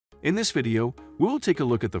In this video, we'll take a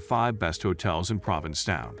look at the 5 best hotels in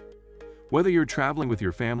Provincetown. Whether you're traveling with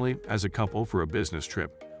your family, as a couple for a business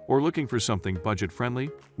trip, or looking for something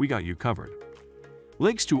budget-friendly, we got you covered.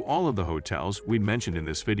 Links to all of the hotels we mentioned in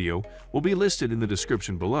this video will be listed in the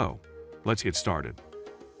description below. Let's get started.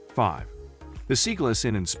 5. The Seagless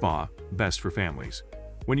Inn and Spa, best for families.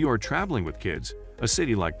 When you are traveling with kids, a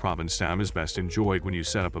city like Provincetown is best enjoyed when you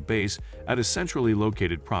set up a base at a centrally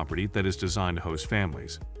located property that is designed to host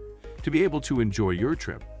families. To be able to enjoy your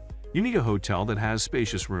trip, you need a hotel that has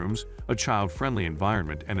spacious rooms, a child-friendly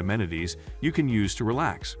environment, and amenities you can use to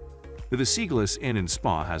relax. The Seagless Inn and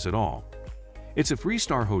Spa has it all. It's a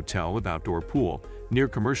 3-star hotel with outdoor pool near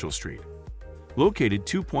Commercial Street, located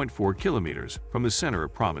 2.4 kilometers from the center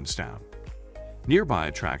of Provincetown. Nearby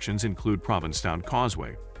attractions include Provincetown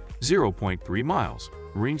Causeway, 0.3 miles,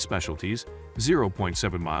 Marine Specialties,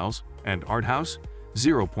 0.7 miles, and Art House,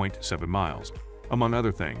 0.7 miles. Among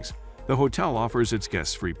other things, the hotel offers its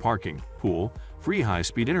guests free parking, pool, free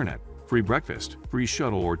high-speed internet, free breakfast, free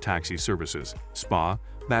shuttle or taxi services, spa,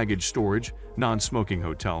 baggage storage, non-smoking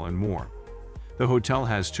hotel, and more. The hotel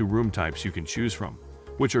has 2 room types you can choose from,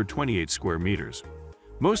 which are 28 square meters.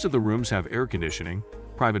 Most of the rooms have air conditioning,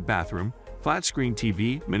 private bathroom, flat-screen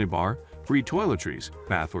TV, minibar, free toiletries,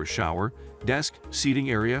 bath or shower, desk, seating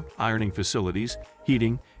area, ironing facilities,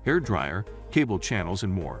 heating, hair dryer, cable channels,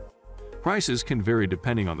 and more. Prices can vary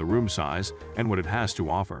depending on the room size and what it has to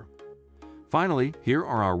offer. Finally, here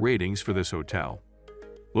are our ratings for this hotel.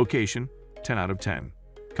 Location, 10 out of 10.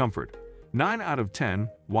 Comfort, 9 out of 10.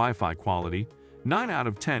 Wi-Fi quality, 9 out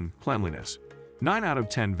of 10. Cleanliness, 9 out of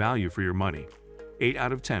 10. Value for your money, 8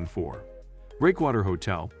 out of 10. 4. Breakwater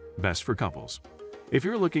Hotel, best for couples. If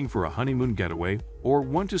you're looking for a honeymoon getaway or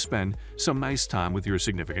want to spend some nice time with your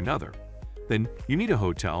significant other, then you need a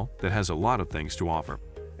hotel that has a lot of things to offer.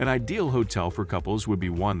 An ideal hotel for couples would be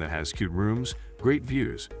one that has cute rooms, great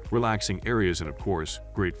views, relaxing areas, and of course,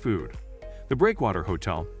 great food. The Breakwater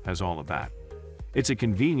Hotel has all of that. It's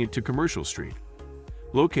convenient to Commercial Street,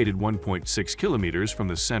 located 1.6 kilometers from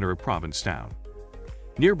the center of Provincetown.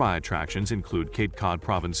 Nearby attractions include Cape Cod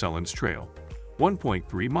Provençalens Trail,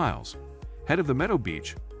 1.3 miles, Head of the Meadow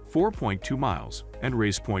Beach, 4.2 miles, and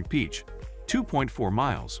Race Point Beach, 2.4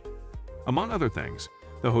 miles. Among other things,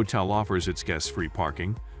 the hotel offers its guests free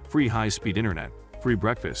parking, free high-speed internet, free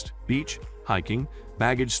breakfast, beach, hiking,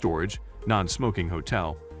 baggage storage, non-smoking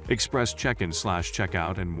hotel, express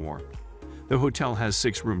check-in/check-out, and more. The hotel has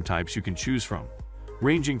 6 room types you can choose from,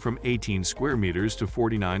 ranging from 18 square meters to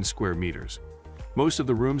 49 square meters. Most of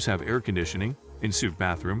the rooms have air conditioning, en-suite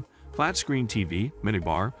bathroom, flat-screen TV,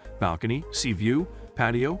 minibar, balcony, sea view,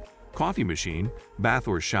 patio, coffee machine, bath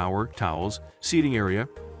or shower, towels, seating area,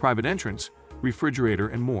 private entrance, refrigerator,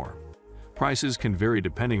 and more. Prices can vary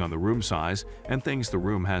depending on the room size and things the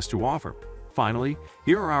room has to offer. Finally,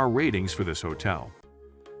 here are our ratings for this hotel.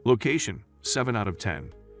 Location, 7 out of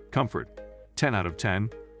 10. Comfort, 10 out of 10.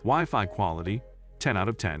 Wi-Fi quality, 10 out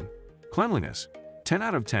of 10. Cleanliness, 10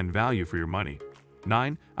 out of 10. Value for your money,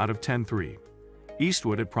 9 out of 10. 3.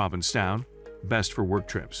 Eastwood at Provincetown, best for work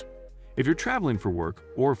trips. If you're traveling for work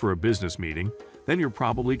or for a business meeting, then you're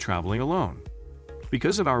probably traveling alone.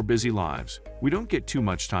 Because of our busy lives, we don't get too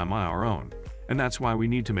much time on our own, and that's why we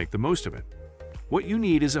need to make the most of it. What you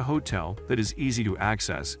need is a hotel that is easy to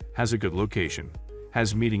access, has a good location,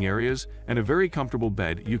 has meeting areas, and a very comfortable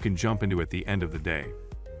bed you can jump into at the end of the day.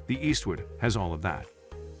 The Eastwood has all of that.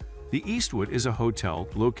 The Eastwood is a hotel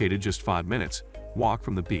located just 5 minutes walk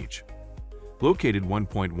from the beach, located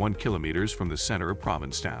 1.1 kilometers from the center of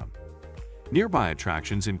Provincetown. Nearby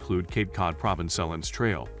attractions include Cape Cod Provençalens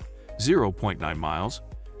Trail, 0.9 miles,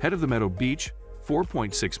 Head of the Meadow Beach,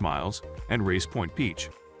 4.6 miles, and Race Point Beach,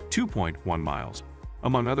 2.1 miles.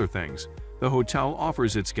 Among other things, the hotel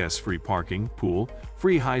offers its guests free parking, pool,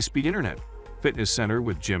 free high-speed internet, fitness center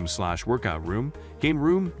with gym/workout room, game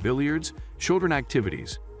room, billiards, children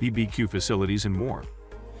activities, BBQ facilities, and more.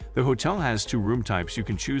 The hotel has 2 room types you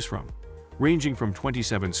can choose from, ranging from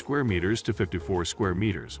 27 square meters to 54 square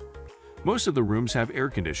meters. Most of the rooms have air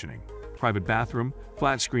conditioning, private bathroom,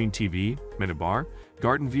 flat-screen TV, minibar,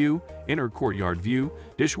 garden view, inner courtyard view,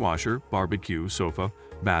 dishwasher, barbecue, sofa,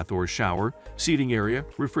 bath or shower, seating area,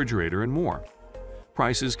 refrigerator, and more.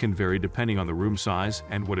 Prices can vary depending on the room size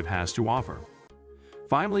and what it has to offer.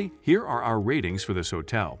 Finally, here are our ratings for this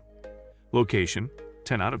hotel. Location,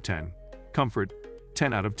 10 out of 10. Comfort,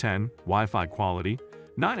 10 out of 10. Wi-Fi quality,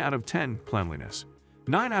 9 out of 10. Cleanliness,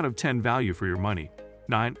 9 out of 10. Value for your money,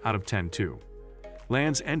 9 out of 10. 2.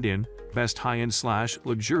 Land's End Inn, best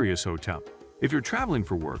high-end/luxurious hotel. If you're traveling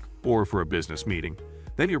for work or for a business meeting,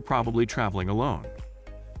 then you're probably traveling alone.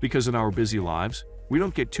 Because in our busy lives, We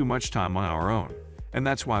don't get too much time on our own, and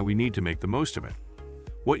that's why we need to make the most of it.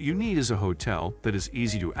 What you need is a hotel that is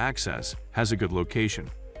easy to access, has a good location,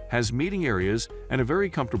 has meeting areas, and a very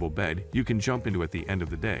comfortable bed you can jump into at the end of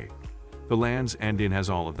the day. The Land's End Inn has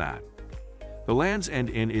all of that. The Land's End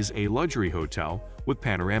Inn is a luxury hotel with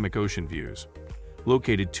panoramic ocean views,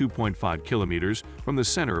 located 2.5 kilometers from the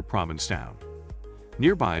center of Provincetown.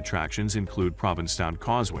 Nearby attractions include Provincetown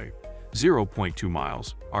Causeway, 0.2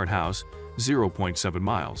 miles, Art House, 0.7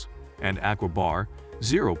 miles, and Aqua Bar,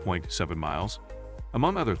 0.7 miles.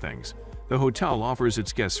 Among other things, the hotel offers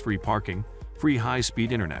its guests free parking, free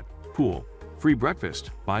high-speed internet, pool, free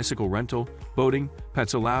breakfast, bicycle rental, boating,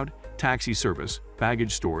 pets allowed, taxi service,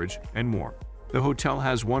 baggage storage, and more. The hotel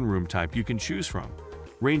has one room type you can choose from,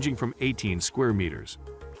 ranging from 18 square meters.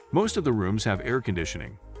 Most of the rooms have air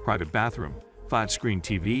conditioning, private bathroom, flat-screen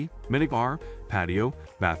TV, minibar, patio,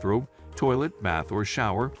 bathrobe, toilet, bath or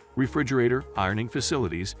shower, refrigerator, ironing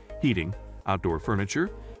facilities, heating, outdoor furniture,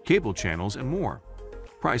 cable channels, and more.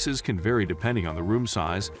 Prices can vary depending on the room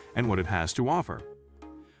size and what it has to offer.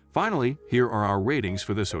 Finally, here are our ratings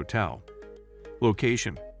for this hotel.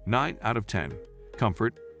 Location: 9 out of 10.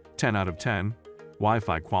 Comfort: 10 out of 10.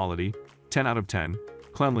 Wi-Fi quality: 10 out of 10.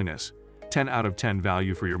 Cleanliness: 10 out of 10.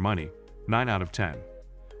 Value for your money: 9 out of 10.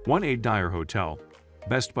 1-8 Dyer Hotel.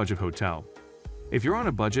 Best budget hotel. If you're on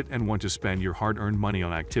a budget and want to spend your hard-earned money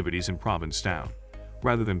on activities in Provincetown,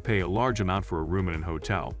 rather than pay a large amount for a room in a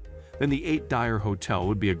hotel, then the 8 Dyer Hotel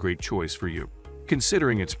would be a great choice for you.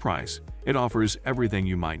 Considering its price, it offers everything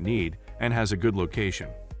you might need and has a good location.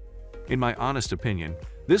 In my honest opinion,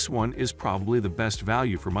 this one is probably the best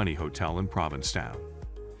value for money hotel in Provincetown.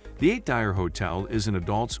 The 8 Dyer Hotel is an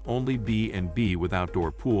adults-only B&B with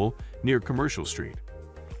outdoor pool near Commercial Street,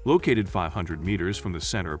 located 500 meters from the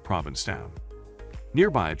center of Provincetown.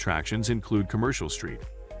 Nearby attractions include Commercial Street,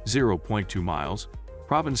 0.2 miles,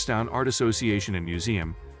 Provincetown Art Association and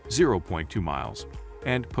Museum, 0.2 miles,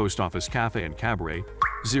 and Post Office Cafe and Cabaret,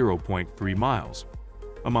 0.3 miles.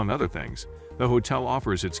 Among other things, the hotel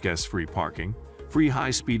offers its guests free parking, free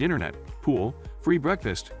high-speed internet, pool, free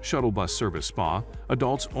breakfast, shuttle bus service, spa,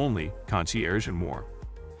 adults only, concierge, and more.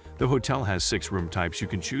 The hotel has 6 room types you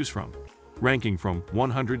can choose from, ranking from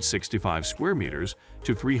 165 square meters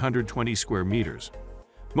to 320 square meters.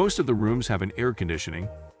 Most of the rooms have an air conditioning,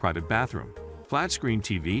 private bathroom, flat-screen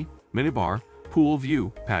TV, minibar, pool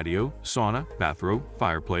view, patio, sauna, bathrobe,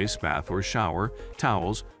 fireplace, bath or shower,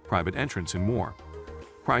 towels, private entrance, and more.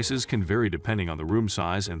 Prices can vary depending on the room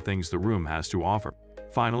size and things the room has to offer.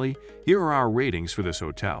 Finally, here are our ratings for this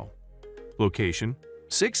hotel. Location: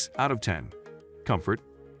 6 out of 10. Comfort: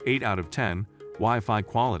 8 out of 10. Wi-Fi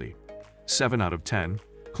quality: 7 out of 10.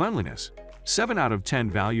 Cleanliness: 7 out of 10.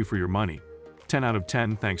 Value for your money: 10 out of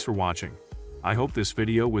 10. Thanks for watching. I hope this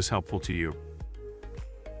video was helpful to you.